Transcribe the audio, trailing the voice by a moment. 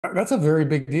That's a very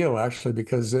big deal, actually,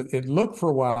 because it looked for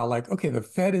a while like, okay, the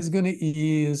Fed is going to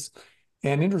ease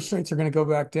and interest rates are going to go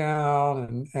back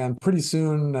down. And pretty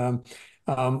soon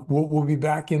we'll be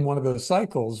back in one of those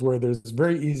cycles where there's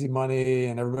very easy money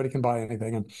and everybody can buy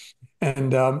anything.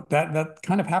 And that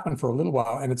kind of happened for a little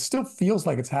while. And it still feels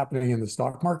like it's happening in the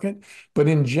stock market. But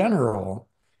in general,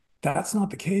 that's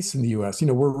not the case in the US.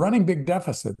 We're running big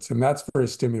deficits, and that's very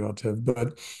stimulative.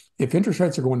 But if interest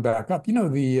rates are going back up,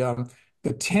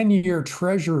 the 10-year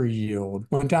Treasury yield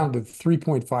went down to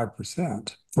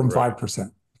 3.5% from Right.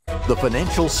 5%. The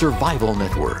Financial Survival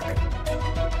Network.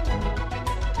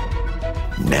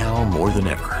 Now more than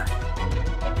ever.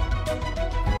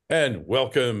 And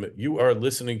welcome. You are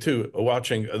listening to,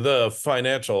 watching the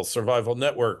Financial Survival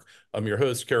Network. I'm your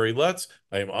host, Kerry Lutz.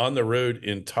 I am on the road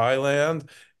in Thailand,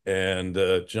 and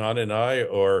John and I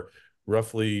are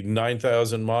roughly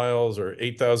 9,000 miles or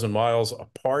 8,000 miles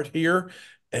apart here.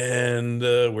 And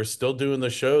we're still doing the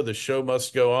show. The show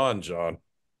must go on, John.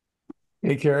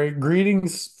 Hey, Kerry,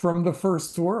 greetings from the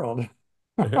first world.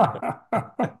 It's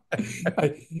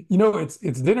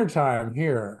dinner time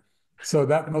here. So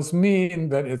that must mean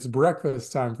that it's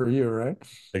breakfast time for you, right?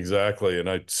 Exactly. And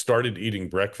I started eating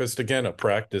breakfast again, a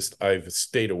practice I've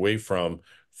stayed away from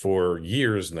for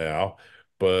years now.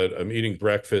 But I'm eating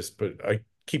breakfast, but I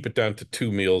keep it down to 2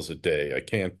 meals a day. I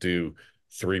can't do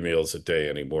 3 meals a day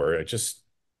anymore. I just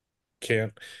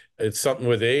can't. It's something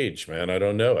with age, man. I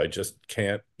don't know. I just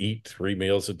can't eat 3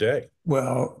 meals a day.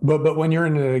 Well, but when you're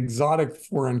in an exotic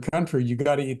foreign country, you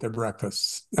got to eat their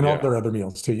breakfasts and all Yeah, their other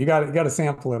meals too. You got to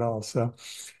sample it all. So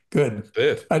good.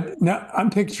 that's it. Now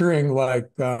I'm picturing like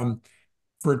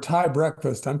for Thai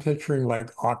breakfast, I'm picturing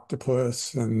like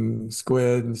octopus and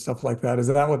squid and stuff like that. Is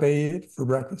that what they eat for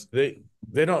breakfast? They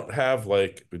don't have,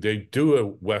 like, they do a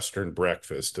Western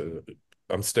breakfast.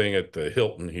 I'm staying at the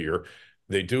Hilton here.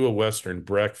 They do a Western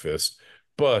breakfast,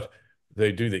 but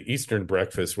they do the Eastern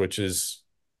breakfast, which is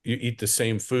you eat the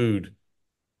same food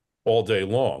all day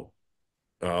long.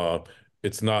 Uh,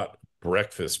 it's not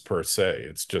breakfast per se.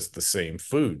 It's just the same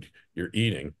food you're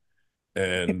eating.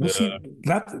 And Well, see,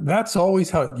 that's always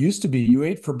how it used to be. You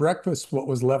ate for breakfast what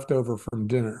was left over from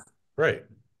dinner. right.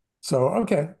 So,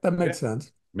 okay, that Yeah. makes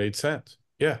sense. Made sense.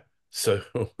 Yeah. So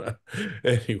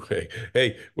anyway,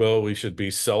 hey, well, we should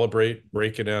be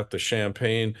breaking out the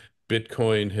champagne.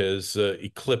 Bitcoin has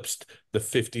eclipsed the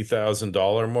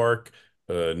 $50,000 mark.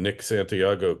 Nick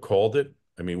Santiago called it.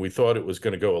 I mean, we thought it was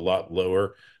going to go a lot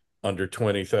lower, under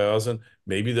 20,000.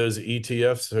 Maybe those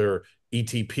ETFs or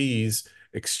ETPs,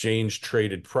 exchange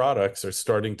traded products, are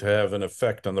starting to have an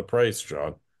effect on the price,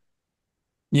 John.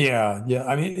 Yeah, yeah.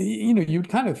 I mean, you'd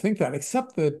kind of think that,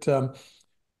 except that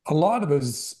a lot of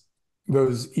those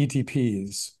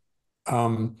ETPs,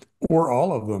 um, or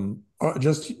all of them,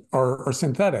 are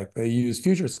synthetic. They use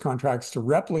futures contracts to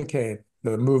replicate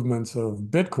the movements of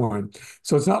Bitcoin.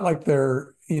 So it's not like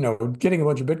they're, getting a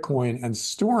bunch of Bitcoin and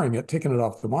storing it, taking it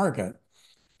off the market.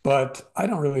 But I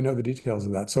don't really know the details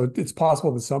of that. So it's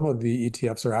possible that some of the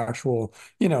ETFs are actual,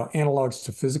 analogs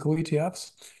to physical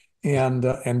ETFs, and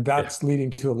Yeah. that's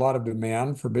leading to a lot of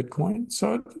demand for Bitcoin.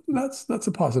 So that's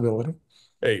a possibility.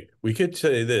 Hey, we could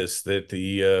say this, that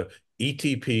the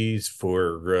ETPs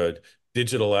for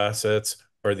digital assets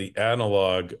are the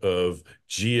analog of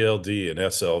GLD and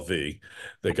SLV.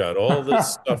 They got all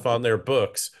this stuff on their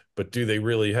books, but do they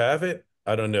really have it?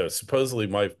 I don't know. Supposedly,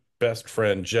 my best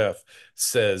friend Jeff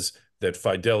says that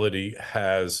Fidelity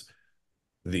has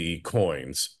the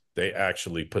coins. They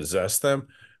actually possess them.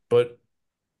 But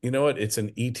you know what? It's an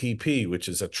ETP, which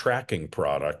is a tracking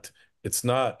product. It's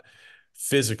not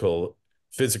physical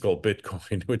physical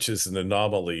Bitcoin, which is an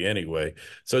anomaly anyway.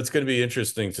 So it's going to be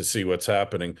interesting to see what's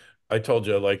happening. I told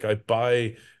you, like, I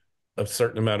buy a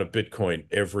certain amount of Bitcoin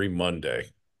every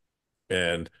Monday,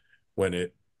 and when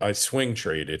I swing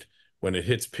trade it. When it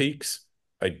hits peaks,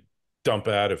 I dump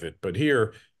out of it. But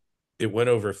here it went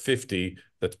over 50.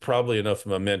 That's probably enough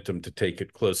momentum to take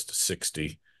it close to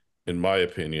 60, in my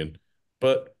opinion.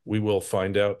 But we will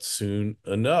find out soon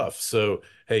enough. So,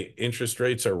 hey, interest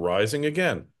rates are rising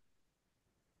again.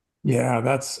 Yeah,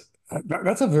 that's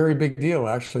a very big deal,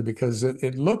 actually, because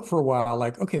it looked for a while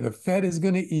like, okay, the Fed is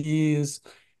going to ease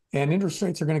and interest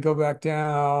rates are going to go back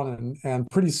down, and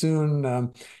pretty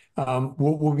soon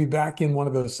we'll be back in one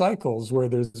of those cycles where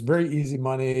there's very easy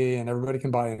money and everybody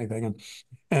can buy anything.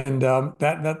 And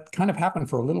that kind of happened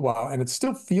for a little while, and it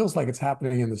still feels like it's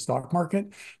happening in the stock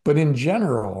market. But in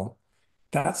general,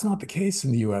 that's not the case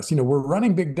in the US. We're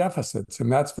running big deficits,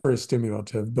 and that's very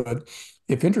stimulative. But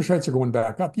if interest rates are going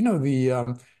back up,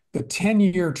 the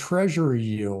 10-year Treasury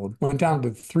yield went down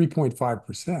to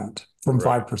 3.5% from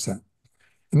Right. 5%.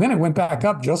 And then it went back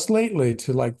up just lately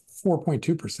to like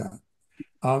 4.2%.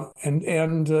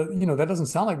 That doesn't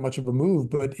sound like much of a move,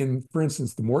 but in, for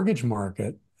instance, the mortgage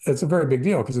market, it's a very big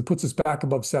deal because it puts us back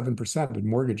above 7% in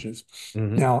mortgages.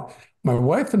 Hmm. Now, my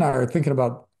wife and I are thinking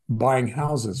about buying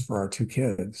houses for our two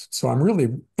kids. So I'm really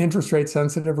interest rate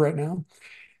sensitive right now.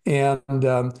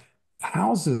 And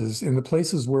houses in the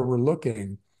places where we're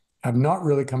looking have not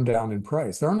really come down in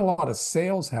price. There aren't a lot of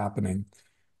sales happening,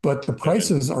 but the And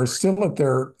prices are still at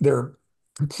their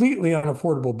completely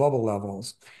unaffordable bubble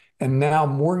levels. And now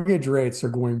mortgage rates are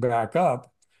going back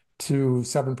up to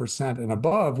 7% and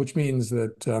above, which means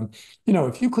that,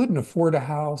 if you couldn't afford a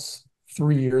house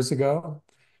 3 years ago,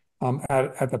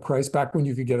 at the price back when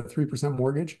you could get a 3%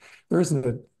 mortgage, there isn't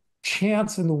a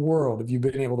chance in the world if you've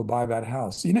been able to buy that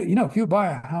house. If you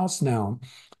buy a house now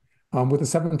with a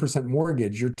 7%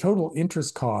 mortgage, your total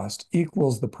interest cost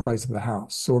equals the price of the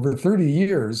house. So over 30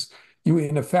 years, you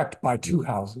in effect buy two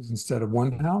houses instead of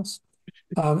one house.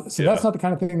 So yeah, that's not the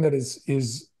kind of thing that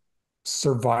is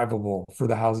survivable for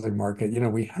the housing market.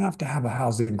 We have to have a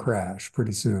housing crash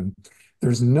pretty soon.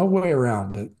 There's no way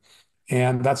around it.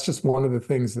 And that's just one of the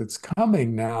things that's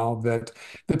coming now that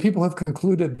the people have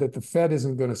concluded that the Fed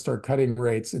isn't going to start cutting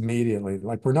rates immediately.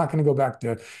 Like we're not going to go back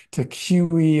to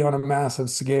QE on a massive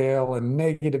scale and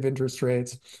negative interest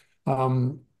rates.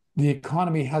 The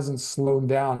economy hasn't slowed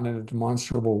down in a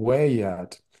demonstrable way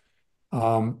yet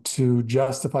to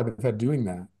justify the Fed doing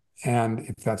that. And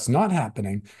if that's not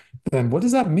happening, then what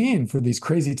does that mean for these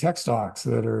crazy tech stocks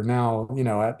that are now,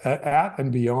 at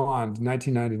and beyond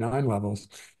 1999 levels?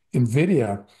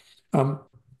 NVIDIA, I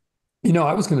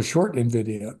was going to short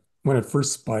NVIDIA when it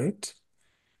first spiked,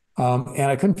 and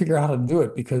I couldn't figure out how to do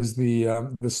it because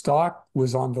the stock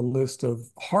was on the list of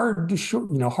hard to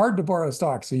short, hard to borrow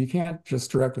stock, so you can't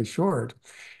just directly short.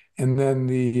 And then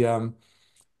the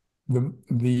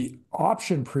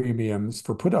option premiums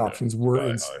for put options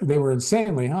sky high. they were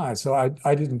insanely high. So I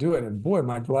didn't do it. And boy, am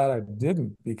I glad I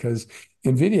didn't because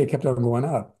NVIDIA kept on going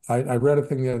up. I read a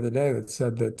thing the other day that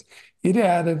said that it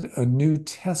added a new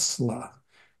Tesla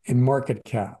in market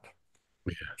cap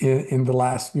in the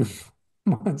last few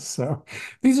months. So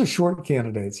these are short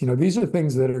candidates. These are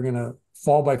things that are going to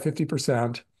fall by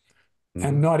 50% Hmm.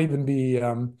 and not even be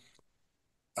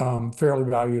fairly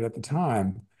valued at the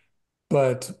time.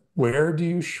 But where do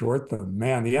you short them?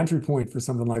 Man, the entry point for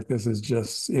something like this is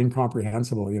just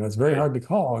incomprehensible. It's very Right. hard to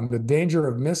call. And the danger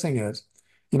of missing it,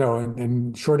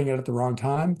 and shorting it at the wrong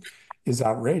time is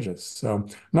outrageous. So I'm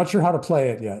not sure how to play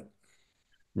it yet.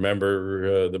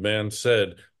 Remember, the man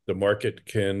said the market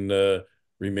can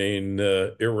remain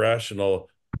irrational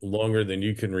longer than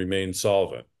you can remain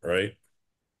solvent, right?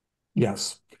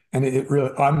 Yes. And it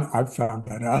really, I've found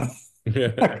that out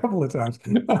a couple of times.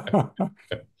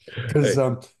 Because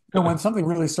Hey, when something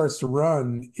really starts to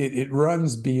run, it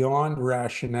runs beyond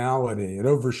rationality. It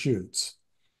overshoots.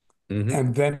 mhm.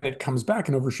 And then it comes back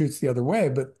and overshoots the other way.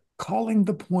 But calling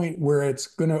the point where it's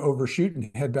going to overshoot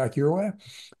and head back your way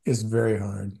is very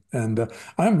hard. And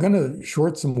I'm going to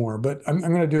short some more, but I'm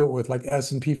going to do it with like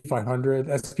S&P 500,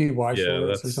 SPY Yeah, shorts or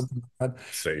that's something like that.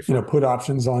 safer. Put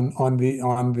options on the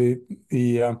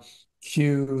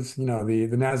Qs,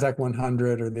 the Nasdaq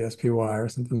 100 or the SPY or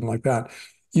something like that.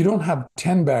 You don't have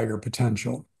 10 bagger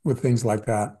potential with things like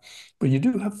that, but you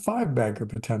do have five bagger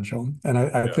potential. And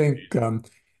I Yeah, think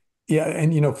yeah,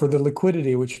 and for the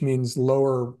liquidity, which means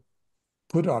lower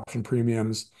put option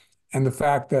premiums, and the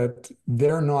fact that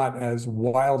they're not as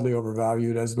wildly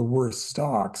overvalued as the worst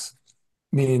stocks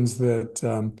means that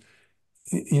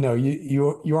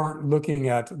you aren't looking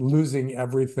at losing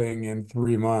everything in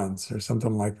 3 months or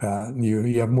something like that. And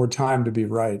you have more time to be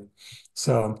right.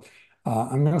 So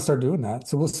I'm going to start doing that.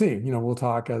 So we'll see. We'll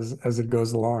talk as it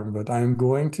goes along. But I'm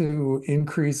going to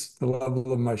increase the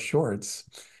level of my shorts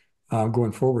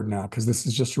going forward now because this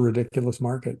is just a ridiculous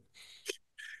market.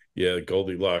 yeah,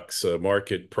 Goldilocks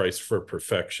market price for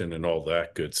perfection and all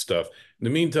that good stuff. In the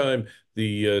meantime,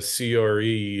 the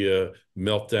CRE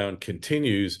meltdown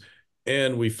continues,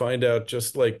 and we find out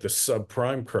just like the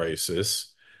subprime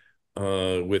crisis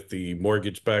with the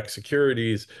mortgage-backed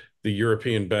securities, the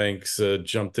European banks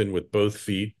jumped in with both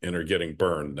feet and are getting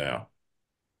burned now.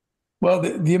 Well,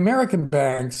 the American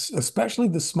banks, especially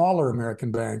the smaller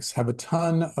American banks, have a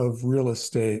ton of real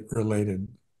estate related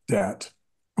debt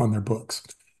on their books.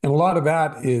 And a lot of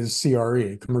that is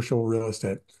CRE, commercial real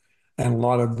estate. And a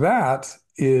lot of that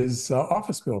is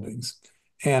office buildings.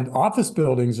 And office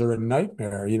buildings are a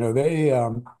nightmare.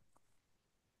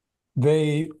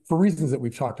 They, for reasons that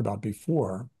we've talked about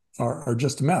before, are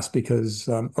just a mess because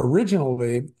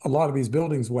originally a lot of these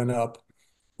buildings went up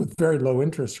with very low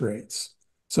interest rates.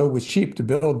 So it was cheap to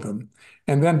build them.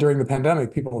 And then during the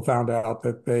pandemic, people found out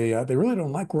that they really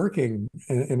don't like working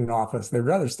in an office. They'd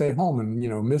rather stay home and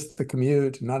miss the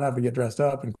commute and not have to get dressed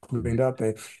up and cleaned up.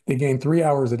 They gain 3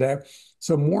 hours a day.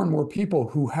 So more and more people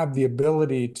who have the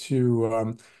ability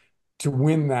to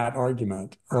win that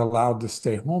argument are allowed to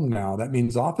stay home now. That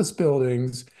means office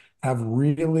buildings have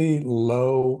really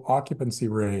low occupancy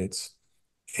rates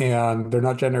and they're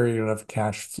not generating enough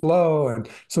cash flow. And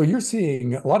so you're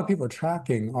seeing a lot of people are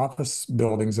tracking office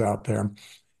buildings out there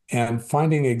and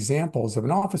finding examples of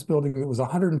an office building that was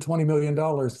 $120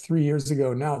 million 3 years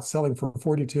ago. Now it's selling for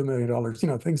 $42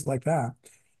 million, things like that.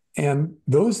 And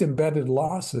those embedded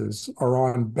losses are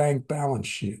on bank balance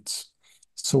sheets.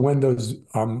 So when those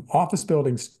office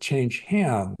buildings change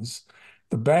hands,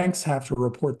 the banks have to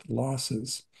report the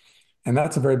losses. And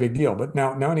that's a very big deal. But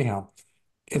now anyhow,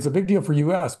 it's a big deal for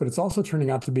US, but it's also turning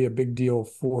out to be a big deal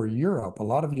for Europe. A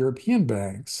lot of European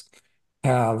banks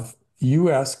have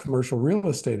US commercial real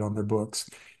estate on their books.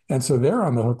 And so they're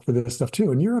on the hook for this stuff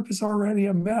too. And Europe is already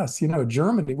a mess.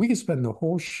 Germany, we could spend the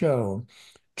whole show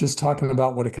just talking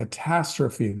about what a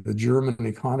catastrophe the German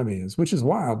economy is, which is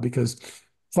wild because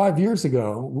 5 years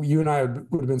ago, you and I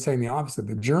would have been saying the opposite,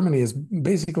 that Germany is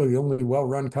basically the only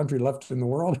well-run country left in the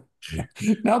world.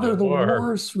 Now they're the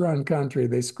worst run country.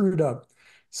 They screwed up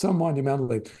so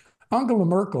monumentally. Angela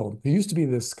Merkel, who used to be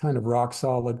this kind of rock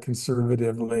solid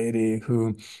conservative lady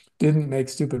who didn't make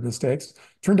stupid mistakes,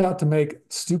 turned out to make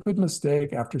stupid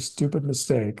mistake after stupid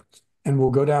mistake and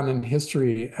will go down in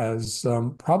history as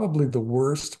probably the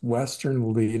worst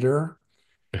Western leader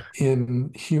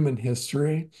in human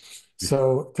history.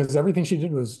 So, because everything she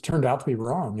did turned out to be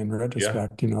wrong in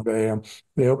retrospect.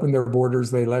 They opened their borders,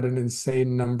 they let an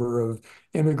insane number of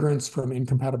immigrants from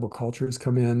incompatible cultures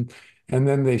come in, and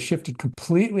then they shifted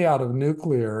completely out of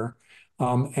nuclear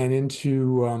and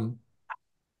into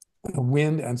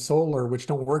wind and solar, which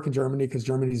don't work in Germany because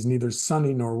Germany is neither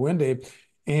sunny nor windy.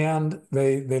 And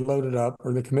they loaded up,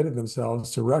 or they committed themselves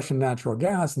to Russian natural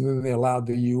gas, and then they allowed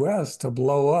the U.S. to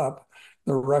blow up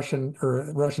the Russian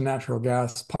natural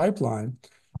gas pipeline.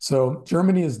 So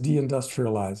Germany is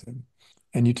deindustrializing,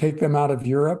 and you take them out of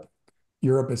Europe,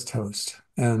 Europe is toast,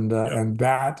 and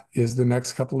that is the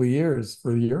next couple of years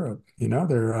for Europe.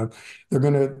 They're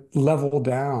going to level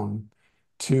down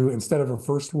to, instead of a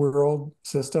first world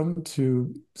system,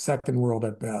 to second world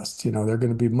at best. They're going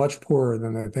to be much poorer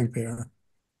than they think they are.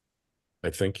 I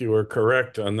think you are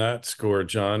correct on that score,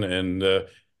 John. And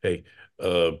hey,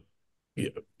 uh,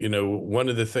 one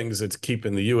of the things that's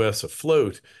keeping the U.S.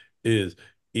 afloat is,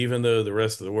 even though the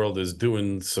rest of the world is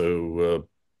doing so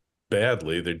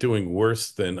badly, they're doing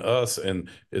worse than us. And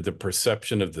the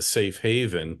perception of the safe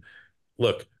haven,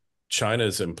 look,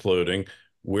 China's imploding.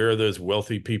 Where are those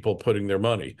wealthy people putting their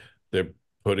money? They're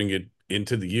putting it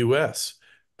into the U.S.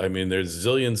 I mean, there's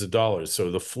zillions of dollars.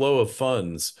 So the flow of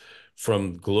funds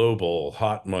from global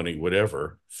hot money,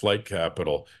 whatever, flight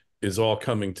capital, is all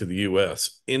coming to the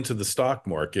U.S. into the stock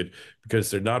market because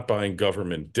they're not buying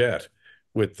government debt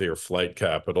with their flight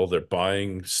capital. They're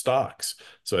buying stocks.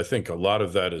 So I think a lot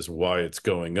of that is why it's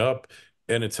going up,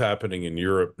 and it's happening in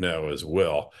Europe now as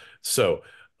well. So,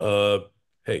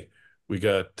 hey, we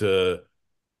got,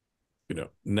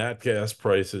 nat gas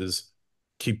prices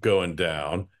keep going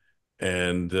down,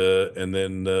 and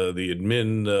then the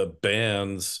admin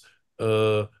bans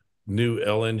new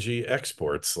LNG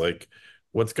exports. Like,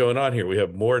 what's going on here? We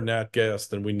have more nat gas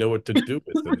than we know what to do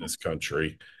with in this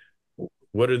country.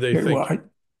 What are they Well,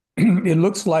 thinking? it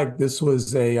looks like this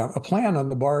was a plan on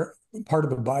the part of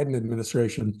the Biden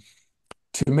administration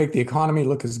to make the economy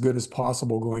look as good as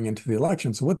possible going into the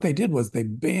election. So what they did was they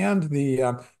banned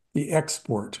the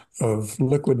export of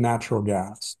liquid natural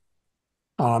gas.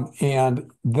 And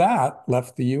that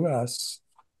left the U.S.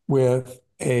 with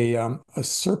a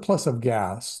surplus of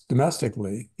gas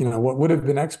domestically. What would have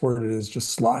been exported is just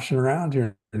sloshing around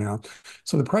here now.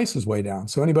 So the price is way down.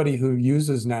 So anybody who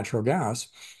uses natural gas,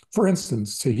 for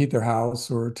instance, to heat their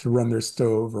house or to run their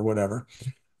stove or whatever,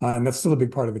 and that's still a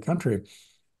big part of the country,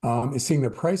 is seeing their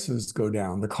prices go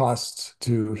down, the costs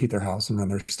to heat their house and run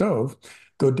their stove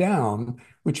go down,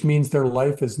 which means their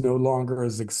life is no longer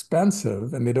as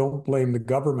expensive, and they don't blame the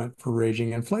government for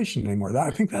raising inflation anymore. I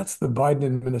think that's the Biden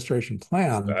administration Is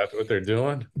plan. that what they're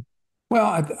doing? Well,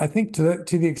 I think to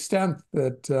the extent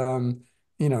that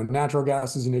natural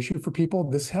gas is an issue for people,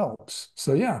 this helps.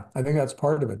 So yeah, I think that's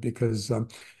part of it because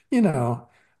you know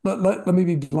let me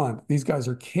be blunt. These guys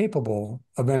are capable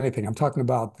of anything. I'm talking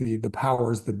about the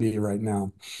powers that be right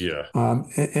now. Yeah.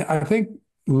 I think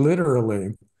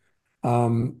literally,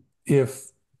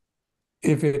 if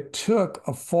it took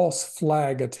a false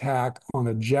flag attack on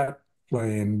a jet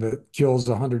plane that kills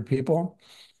 100 people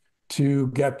to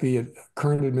get the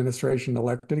current administration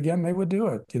elected again, they would do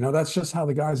it. That's just how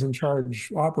the guys in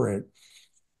charge operate.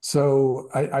 So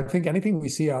I think anything we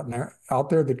see out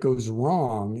there that goes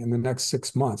wrong in the next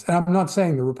 6 months, and I'm not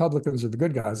saying the Republicans are the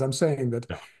good guys. I'm saying that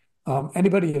Yeah.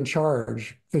 anybody in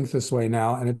charge thinks this way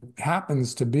now, and it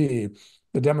happens to be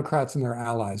the Democrats and their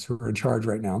allies who are in charge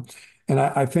right now. And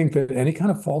I think that any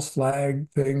kind of false flag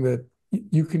thing that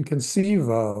you can conceive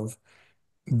of,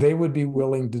 they would be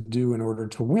willing to do in order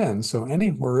to win. So any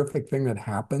horrific thing that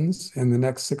happens in the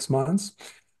next 6 months,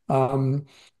 um,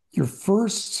 your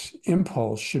first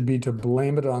impulse should be to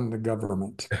blame it on the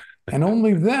government. And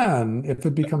only then, if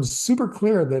it becomes super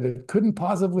clear that it couldn't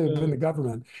possibly have been the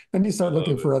government, then you I start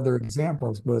looking love it. for other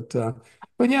examples. But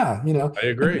yeah, I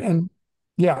agree. and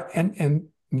yeah, and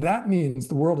that means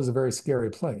the world is a very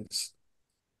scary place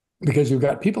because you've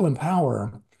got people in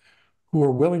power who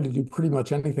are willing to do pretty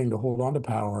much anything to hold on to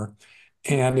power.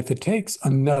 And if it takes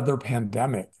another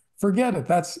pandemic, forget it.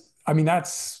 That's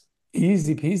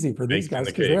easy peasy for these Baked in guys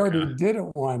the because they cake, already huh? did it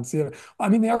once. They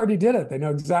already did it. They know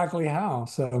exactly how.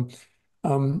 So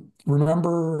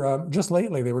remember, just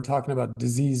lately they were talking about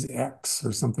disease X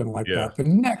or something like Yeah. that, the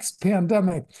next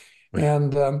pandemic.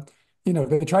 And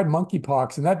they tried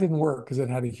monkeypox, and that didn't work because it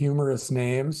had a humorous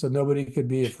name, so nobody could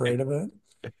be afraid of it.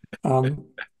 Um,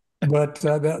 but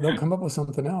they'll come up with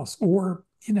something else, or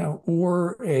Hmm.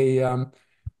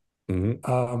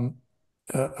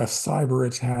 a cyber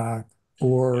attack, Yeah,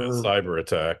 or cyber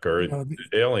attack or the,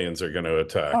 aliens are going to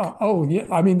attack. oh yeah.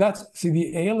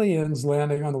 The aliens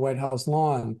landing on the White House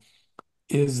lawn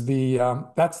is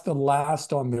that's the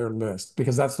last on their list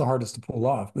because that's the hardest to pull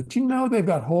off. But they've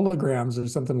got holograms or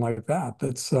something like that.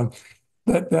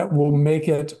 That will make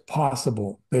it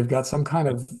possible. They've got some kind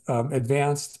of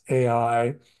advanced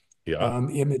AI Yeah.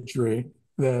 imagery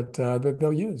that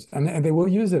they'll use, and they will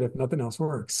use it if nothing else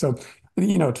works. So,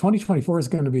 2024 is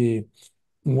going to be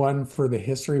one for the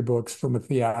history books from a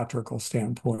theatrical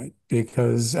standpoint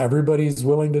because everybody's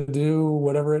willing to do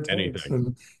whatever it takes, Anything.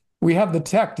 and we have the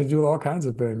tech to do all kinds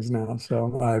of things now.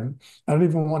 So I don't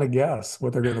even want to guess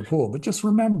what they're going to pull, but just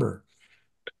remember,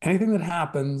 anything that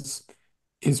happens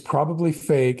is probably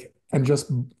fake, and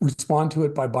just respond to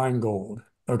it by buying gold,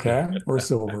 okay, or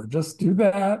silver. Just do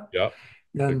that Yeah.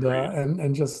 and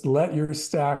Agreed. just let your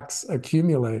stacks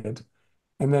accumulate,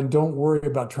 and then don't worry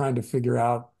about trying to figure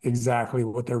out exactly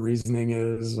what their reasoning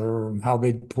is or how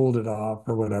they pulled it off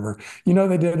or whatever.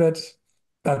 They did it.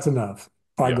 That's enough.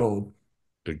 Buy Yeah. gold.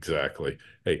 Exactly.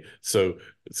 Hey, so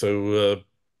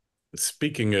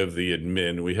speaking of the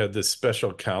admin, we had this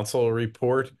special counsel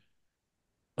report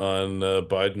on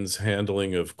Biden's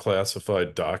handling of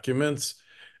classified documents.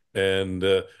 And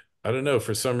I don't know,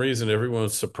 for some reason,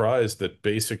 everyone's surprised that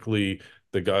basically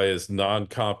the guy is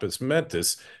non-compos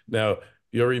mentis. Now,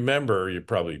 you'll remember, you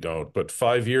probably don't, but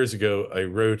 5 years ago, I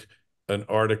wrote an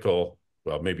article,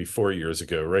 well, maybe 4 years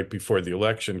ago, right before the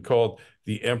election, called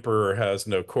The Emperor Has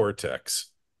No Cortex,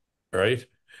 right?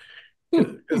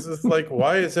 Because it's like,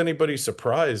 why is anybody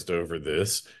surprised over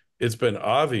this? It's been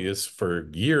obvious for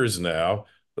years now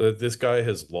that this guy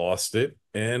has lost it,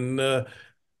 and that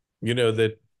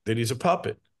he's a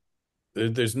puppet.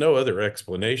 There's no other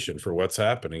explanation for what's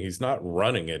happening. He's not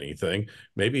running anything.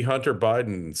 Maybe Hunter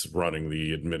Biden's running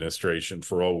the administration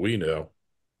for all we know.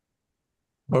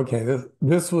 Okay,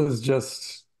 this was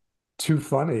just too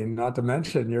funny not to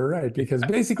mention. You're right, because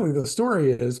basically the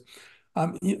story is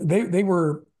they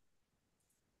were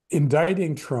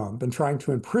indicting Trump and trying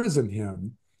to imprison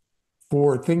him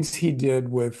for things he did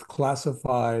with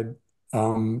classified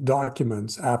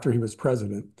documents after he was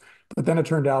president. But then it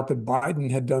turned out that Biden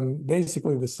had done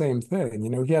basically the same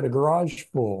thing. He had a garage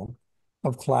full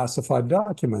of classified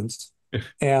documents.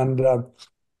 And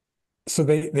so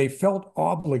they felt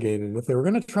obligated if they were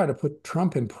going to try to put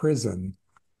Trump in prison.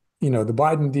 The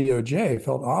Biden DOJ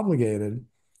felt obligated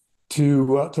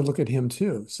to look at him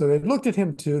too. So they looked at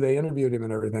him too. They interviewed him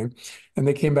and everything, and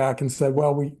they came back and said,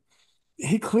 "Well,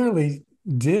 he clearly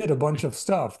did a bunch of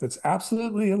stuff that's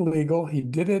absolutely illegal. He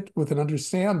did it with an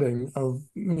understanding of,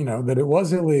 that it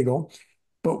was illegal,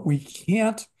 but we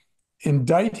can't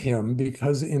indict him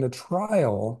because in a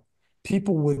trial,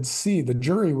 the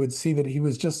jury would see that he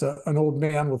was just an old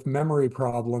man with memory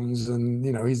problems and,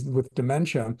 he's with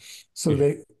dementia.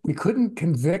 So we couldn't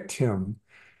convict him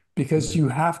because you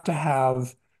have to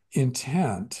have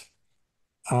intent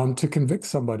to convict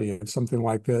somebody of something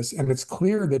like this. And it's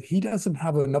clear that he doesn't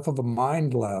have enough of a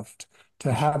mind left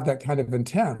to have that kind of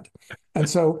intent. And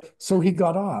so he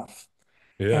got off.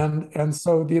 Yeah. And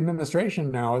so the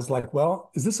administration now is like, well,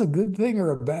 is this a good thing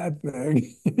or a bad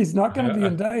thing? He's not going to be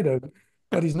indicted.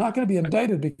 but he's not going to be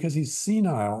indicted because he's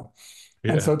senile.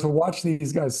 And Yeah, so to watch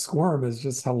these guys squirm is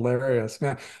just hilarious,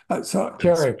 man. So and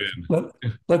Kerry, spin. let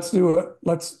let's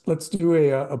do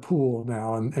a pool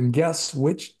now and guess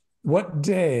what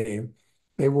day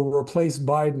they will replace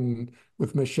Biden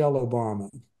with Michelle Obama.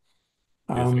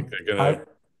 You think Um, they're gonna? I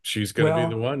She's gonna be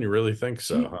the well, one? You really think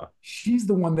so, huh? she's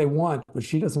the one they want, but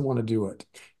she doesn't want to do it.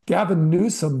 Gavin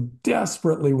Newsom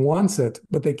desperately wants it,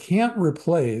 but they can't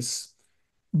replace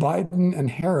Biden and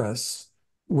Harris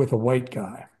with a white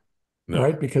guy, No.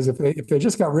 right? Because if they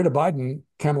just got rid of Biden,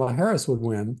 Kamala Harris would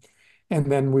win,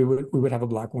 and then we would have a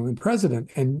black woman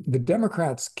president. And the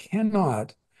Democrats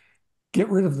cannot get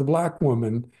rid of the black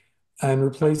woman and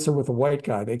replace her with a white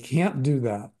guy. They can't do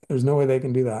that. There's no way they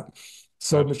can do that.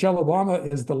 So That's Michelle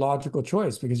Obama is the logical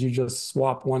choice because you just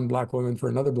swap one black woman for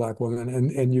another black woman,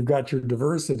 and you've got your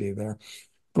diversity there.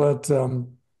 But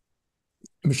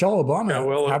Michelle yeah. Obama,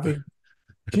 Well, having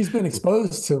she's been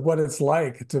exposed to what it's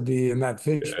like to be in that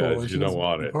yeah, fishbowl, and you she don't wants to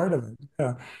want be it. part of it.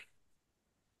 Yeah.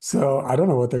 So I don't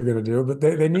know what they're going to do, but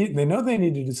they know they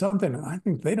need to do something. I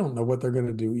think they don't know what they're going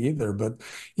to do either. But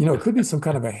it could be some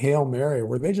kind of a Hail Mary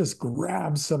where they just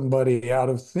grab somebody out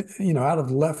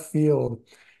of left field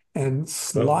and Well,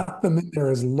 slot them in there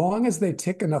as long as they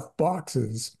tick enough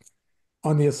boxes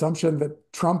on the assumption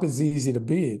that Trump is easy to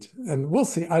beat. And we'll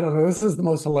see. I don't know. This is the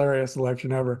most hilarious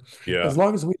election ever. yeah. As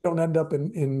long as we don't end up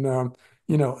in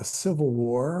a civil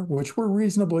war, which we're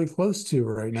reasonably close to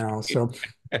right now. So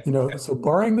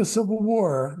barring the Civil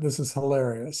War, this is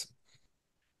hilarious.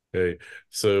 Okay.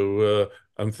 So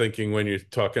I'm thinking when you're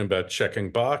talking about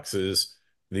checking boxes,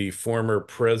 the former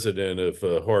president of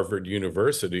Harvard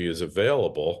University is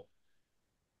available,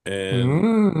 and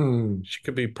Mm. she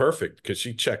could be perfect because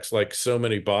she checks like so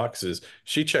many boxes.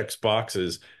 She checks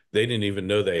boxes they didn't even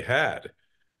know they had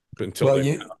until Well,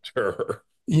 they found her.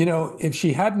 if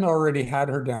she hadn't already had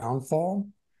her downfall,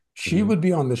 she Mhm. would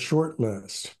be on the short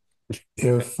list.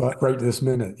 If right this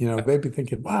minute, they'd be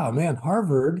thinking, wow, man,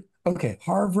 Harvard, okay,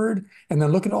 Harvard, and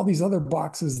then look at all these other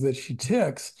boxes that she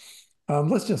ticks.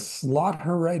 Let's just slot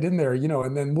her right in there,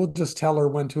 and then we'll just tell her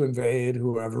when to invade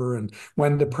whoever and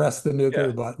when to press the nuclear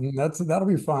Yeah. button. That'll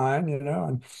be fine.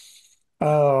 And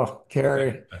oh,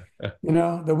 Carrie,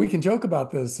 that we can joke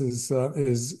about this is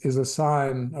a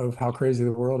sign of how crazy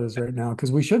the world is right now.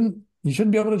 Because you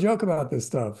shouldn't be able to joke about this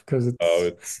stuff because Oh,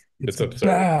 it's it's it's absurd.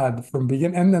 bad from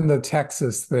begin. And then the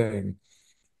Texas thing,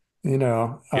 you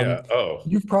know, Yeah. um, Oh,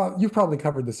 you've probably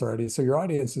covered this already, so your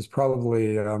audience is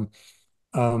probably yeah.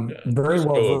 very Just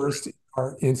well go over it. versed in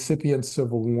our incipient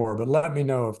Civil War. But let me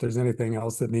know if there's anything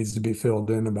else that needs to be filled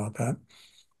in about that.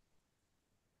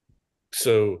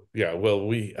 So, yeah,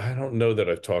 well, I don't know that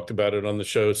I've talked about it on the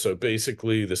show. So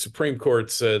basically, the Supreme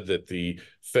Court said that the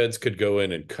feds could go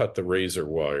in and cut the razor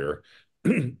wire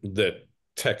that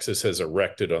Texas has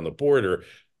erected on the border.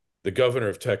 The governor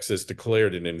of Texas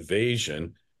declared an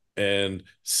invasion and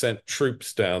sent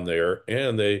troops down there.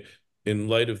 And in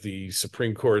light of the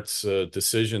Supreme Court's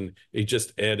decision, they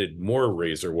just added more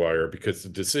razor wire because the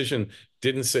decision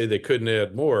didn't say they couldn't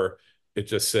add more. It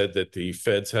just said that the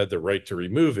feds had the right to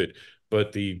remove it,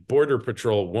 but the Border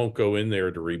Patrol won't go in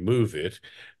there to remove it.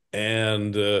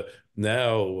 And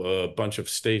now a bunch of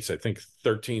states, I think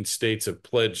 13 states, have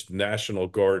pledged National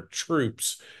Guard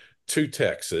troops to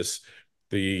Texas.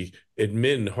 The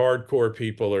admin hardcore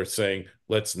people are saying,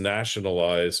 let's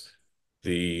nationalize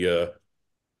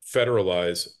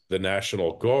federalize the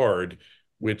National Guard,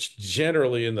 which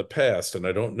generally in the past, and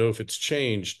I don't know if it's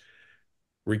changed,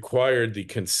 required the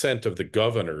consent of the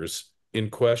governors in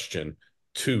question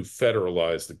to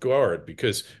federalize the Guard.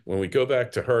 Because when we go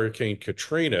back to Hurricane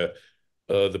Katrina,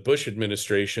 the Bush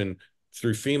administration,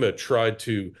 through FEMA, tried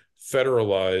to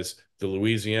federalize the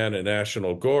Louisiana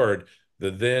National Guard.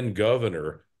 The then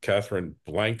governor, Catherine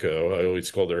Blanco, I always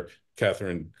called her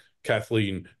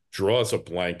Kathleen Draws a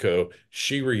Blanco,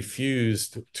 she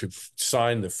refused to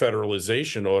sign the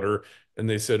federalization order. And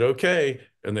they said, okay.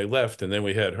 And they left. And then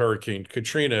we had Hurricane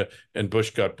Katrina, and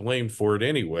Bush got blamed for it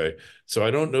anyway. So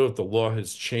I don't know if the law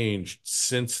has changed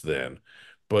since then.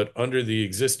 But under the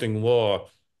existing law,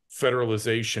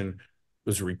 federalization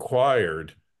was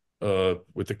required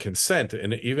with the consent.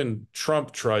 And even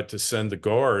Trump tried to send the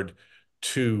Guard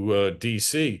to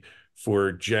D.C.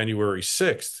 for January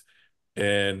 6th.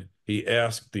 And he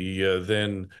asked the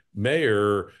then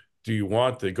mayor, do you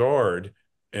want the Guard?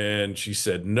 And she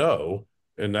said no.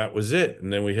 And that was it.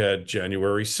 And then we had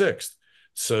January 6th.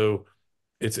 So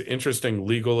it's an interesting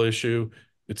legal issue.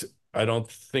 It's I don't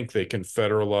think they can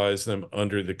federalize them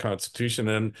under the Constitution.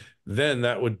 And then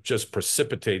that would just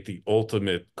precipitate the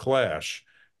ultimate clash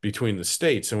between the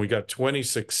states. And we got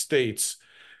 26 states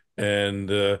And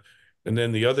and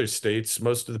then the other states,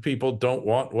 most of the people don't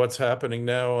want what's happening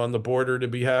now on the border to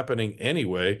be happening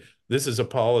anyway. This is a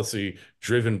policy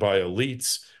driven by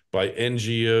elites, by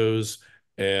NGOs,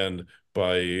 and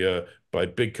by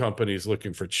big companies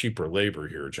looking for cheaper labor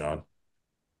here, John.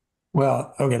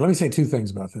 Well, okay, let me say two things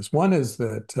about this. One is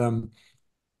that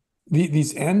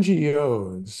these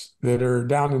NGOs that are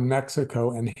down in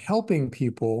Mexico and helping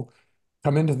people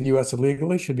come into the US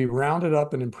illegally should be rounded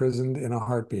up and imprisoned in a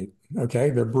heartbeat. Okay,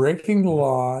 they're breaking the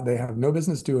law. They have no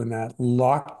business doing that.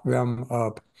 Lock them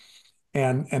up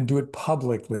and do it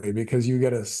publicly because you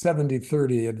get a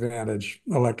 70-30 advantage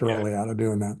Yeah. electorally out of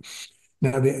doing that.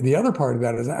 Now, the other part of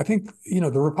that is I think,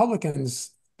 the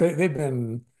Republicans, they've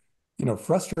been,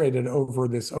 frustrated over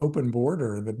this open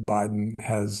border that Biden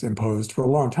has imposed for a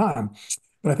long time.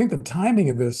 But I think the timing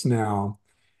of this now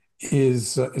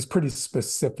is pretty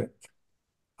specific.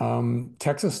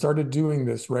 Texas started doing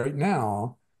this right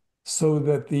now so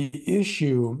that the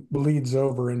issue bleeds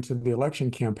over into the election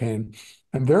campaign.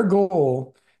 And their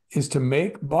goal is to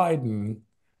make Biden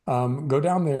go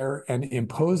down there and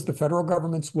impose the federal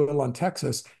government's will on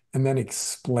Texas and then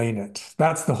explain it.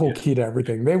 That's the whole Yeah. key to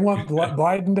everything. They want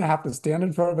Biden to have to stand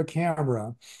in front of a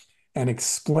camera and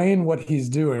explain what he's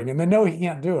doing. And they know he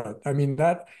can't do it. I mean,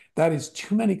 that is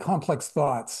too many complex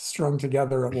thoughts strung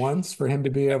together at once for him to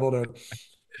be able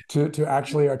to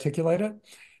actually articulate it.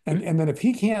 And then if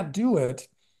he can't do it,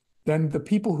 then the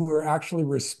people who are actually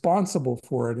responsible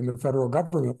for it in the federal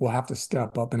government will have to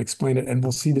step up and explain it, and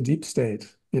we'll see the deep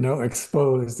state,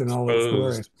 exposed in all its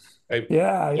glory. Exposed. Hey,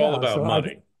 Yeah, it's all yeah. about So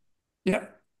money. yeah,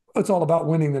 it's all about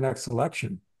winning the next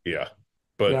election. Yeah.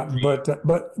 Yeah, But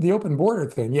but the open border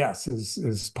thing, yes,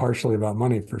 is partially about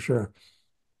money for sure.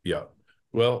 yeah.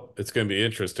 Well, it's going to be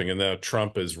interesting. And now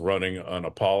Trump is running on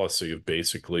a policy of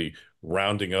basically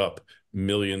rounding up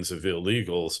millions of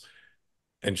illegals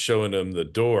and showing them the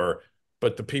door.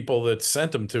 But the people that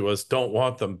sent them to us don't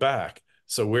want them back.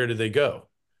 So where do they go?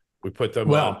 We put them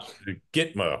on Well,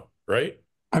 Gitmo, right?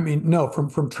 I mean, no,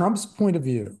 from Trump's point of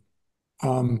view,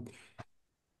 um,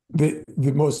 the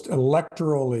most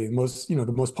electorally,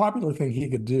 the most popular thing he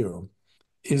could do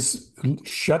is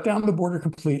shut down the border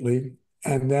completely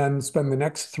and then spend the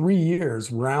next 3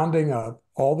 years rounding up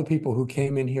all the people who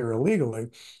came in here illegally.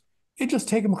 You just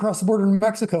take them across the border to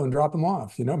Mexico and drop them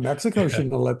off. Mexico Yeah.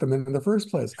 shouldn't have let them in the first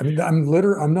place. I mean,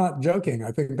 I'm not joking.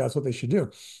 I think that's what they should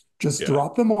do. Just Yeah.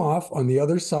 drop them off on the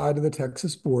other side of the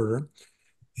Texas border.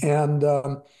 And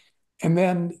and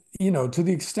then, to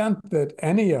the extent that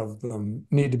any of them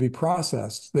need to be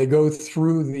processed, they go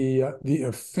through the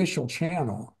official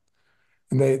channel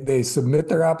and they submit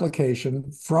their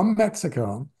application from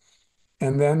Mexico,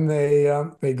 and then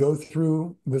they go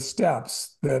through the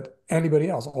steps that anybody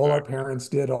else, all our Exactly. parents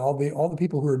did, all the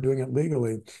people who are doing it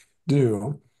legally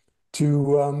do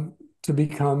to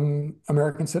become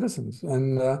American citizens.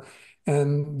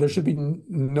 And there should be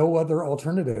no other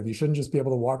alternative. You shouldn't just be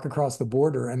able to walk across the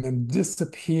border and then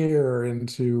disappear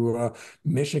into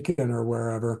Michigan or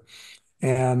wherever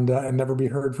and never be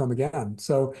heard from again.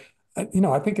 So,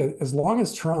 I think as long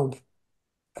as Trump,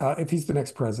 if he's the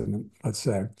next president, let's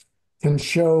say, can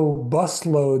show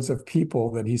busloads of people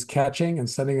that he's catching and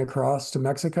sending across to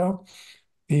Mexico,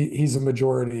 he's a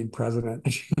majority president.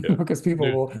 Yeah. Because people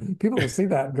will see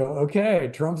that and go, okay,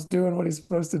 Trump's doing what he's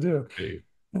supposed to do. Hey,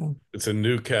 Yeah. it's a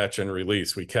new catch and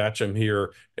release. We catch them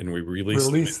here and we release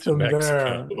them Release into them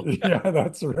Mexico. there. Yeah,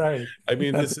 that's right. I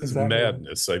mean, That's this is exactly right.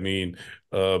 madness. I mean,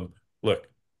 look,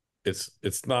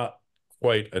 it's not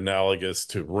quite analogous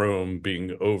to Rome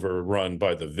being overrun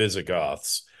by the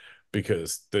Visigoths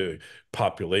because the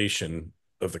population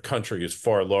of the country is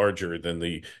far larger than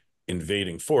the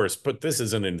invading force, but this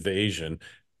is an invasion.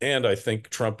 And I think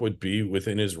Trump would be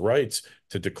within his rights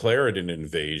to declare it an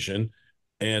invasion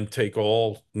and take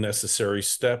all necessary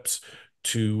steps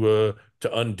to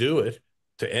undo it,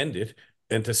 to end it,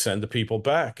 and to send the people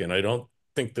back. And I don't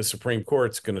think the Supreme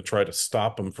Court's going to try to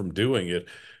stop him from doing it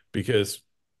because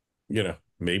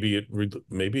maybe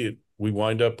we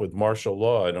wind up with martial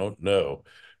law. I don't know.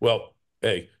 Well,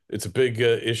 hey, it's a big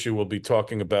issue we'll be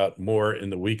talking about more in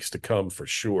the weeks to come for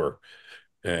sure.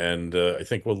 And I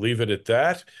think we'll leave it at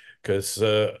that because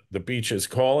the beach is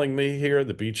calling me here.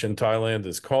 The beach in Thailand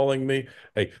is calling me.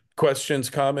 Hey, questions,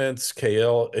 comments,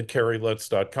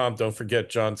 kl@kerrylutz.com. Don't forget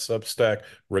John's Substack,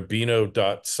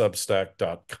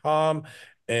 rubino.substack.com.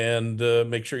 And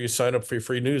make sure you sign up for your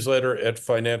free newsletter at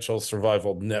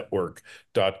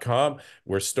financialsurvivalnetwork.com.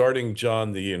 We're starting,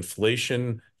 John, the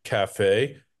Inflation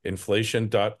Cafe,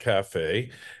 inflation.cafe.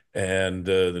 And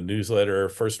the newsletter,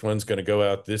 first one's going to go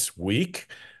out this week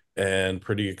and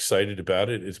pretty excited about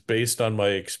it. It's based on my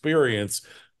experience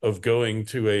of going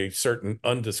to a certain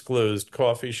undisclosed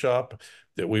coffee shop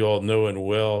that we all know and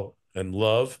well and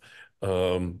love,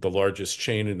 the largest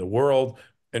chain in the world,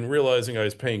 and realizing I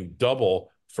was paying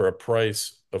double for a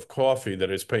price of coffee that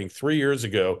I was paying 3 years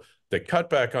ago. They cut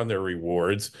back on their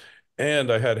rewards,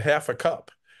 and I had half a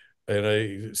cup. And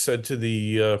I said to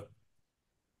the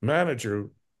manager,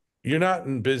 "You're not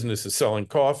in business of selling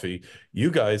coffee.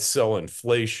 You guys sell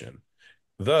inflation."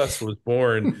 Thus was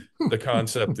born the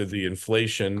concept of the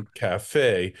inflation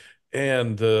cafe.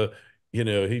 And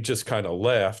he just kind of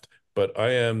laughed. But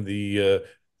I am the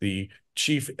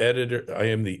chief editor. I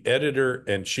am the editor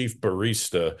and chief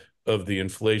barista of the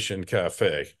inflation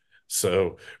cafe.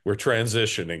 So we're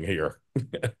transitioning here.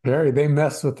 Barry, they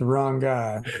messed with the wrong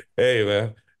guy. Hey,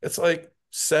 man, it's like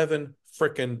 $7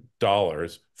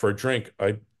 frickin' for a drink.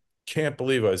 I can't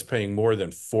believe I was paying more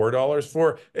than $4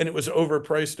 for, and it was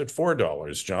overpriced at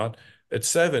 $4, John. At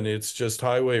seven, it's just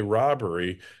highway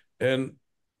robbery, and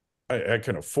I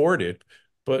can afford it,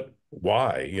 but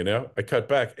why? I cut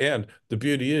back. And the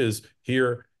beauty is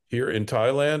here in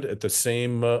Thailand at the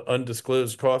same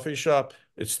undisclosed coffee shop,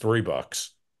 it's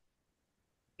 $3.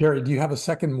 Barry, do you have a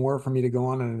second more for me to go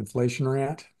on an inflation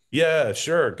rant? Yeah,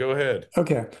 sure. Go ahead.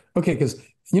 Okay. Okay. Because,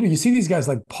 you see these guys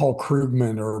like Paul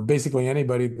Krugman or basically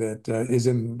anybody that is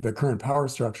in the current power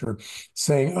structure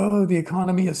saying, oh, the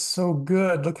economy is so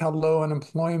good. Look how low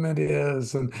unemployment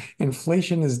is. And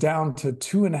inflation is down to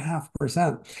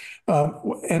 2.5%.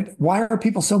 And why are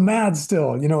people so mad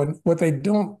still? And what they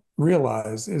don't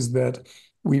realize is that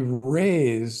we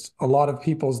raised a lot of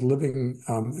people's living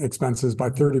expenses by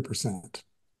 30%.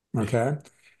 Okay.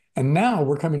 And now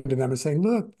we're coming to them and saying,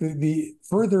 look, the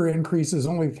further increase is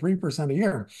only 3% a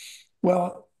year.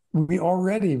 Well, we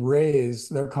already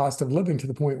raised their cost of living to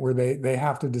the point where they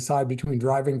have to decide between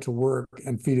driving to work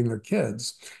and feeding their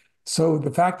kids. So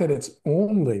the fact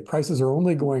that prices are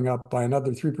only going up by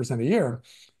another 3% a year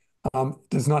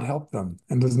does not help them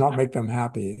and does not make them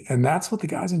happy. And that's what the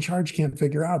guys in charge can't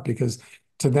figure out, because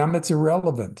to them it's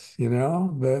irrelevant.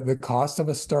 The cost of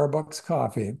a Starbucks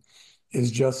coffee is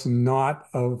just not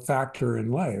a factor in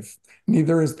life.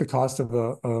 Neither is the cost of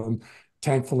a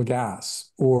tank full of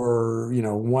gas or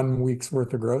 1 week's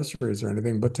worth of groceries or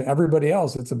anything. But to everybody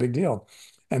else, it's a big deal,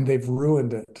 and they've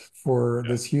ruined it for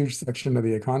Yeah. this huge section of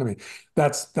the economy.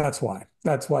 That's why.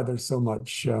 That's why there's so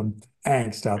much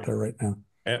angst out there right now.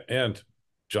 And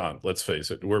John, let's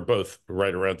face it, we're both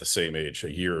right around the same age,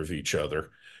 a year of each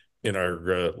other. In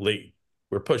our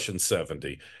we're pushing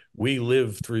 70. We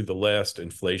lived through the last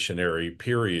inflationary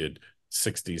period,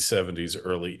 60s, 70s,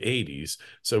 early 80s.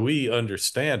 So we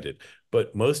understand it.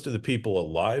 But most of the people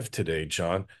alive today,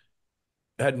 John,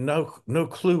 had no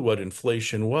clue what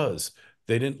inflation was.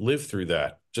 They didn't live through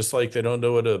that. Just like they don't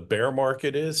know what a bear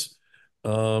market is.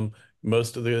 Um,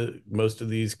 most of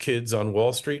these kids on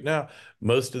Wall Street now,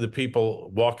 most of the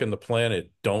people walking the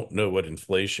planet don't know what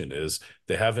inflation is.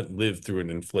 They haven't lived through an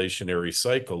inflationary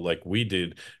cycle like we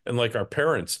did and like our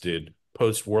parents did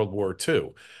post World War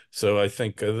II. So I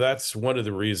think that's one of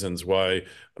the reasons why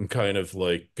I'm kind of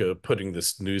like putting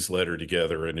this newsletter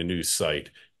together and a new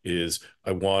site is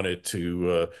I wanted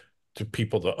to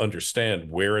people to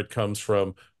understand where it comes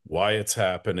from, why it's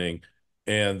happening,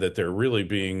 and that they're really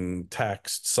being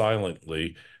taxed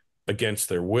silently against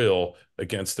their will,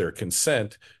 against their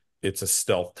consent. It's a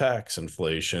stealth tax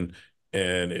inflation,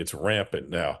 and it's rampant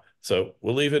now. So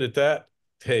we'll leave it at that.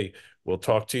 Hey, we'll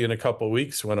talk to you in a couple of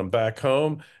weeks when I'm back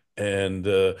home and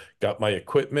got my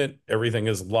equipment. Everything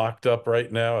is locked up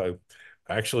right now. I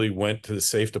actually went to the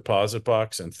safe deposit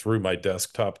box and threw my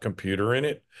desktop computer in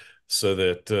it so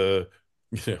that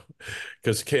you know,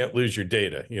 because can't lose your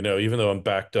data, even though I'm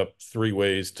backed up 3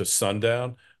 ways to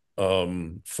sundown,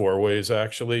 4 ways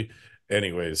actually.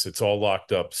 Anyways, it's all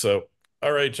locked up. So,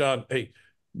 all right, John, hey,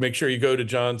 make sure you go to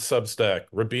John's Substack,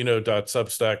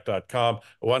 rubino.substack.com.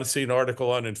 I want to see an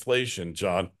article on inflation,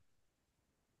 John.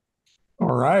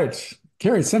 All right.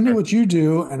 Kerry, send me what you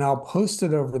do and I'll post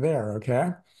it over there.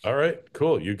 Okay. All right,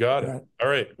 cool. You got All it. right. All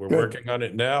right, we're Good. working on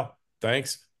it now.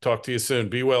 Thanks. Talk to you soon.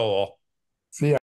 Be well, all. See ya.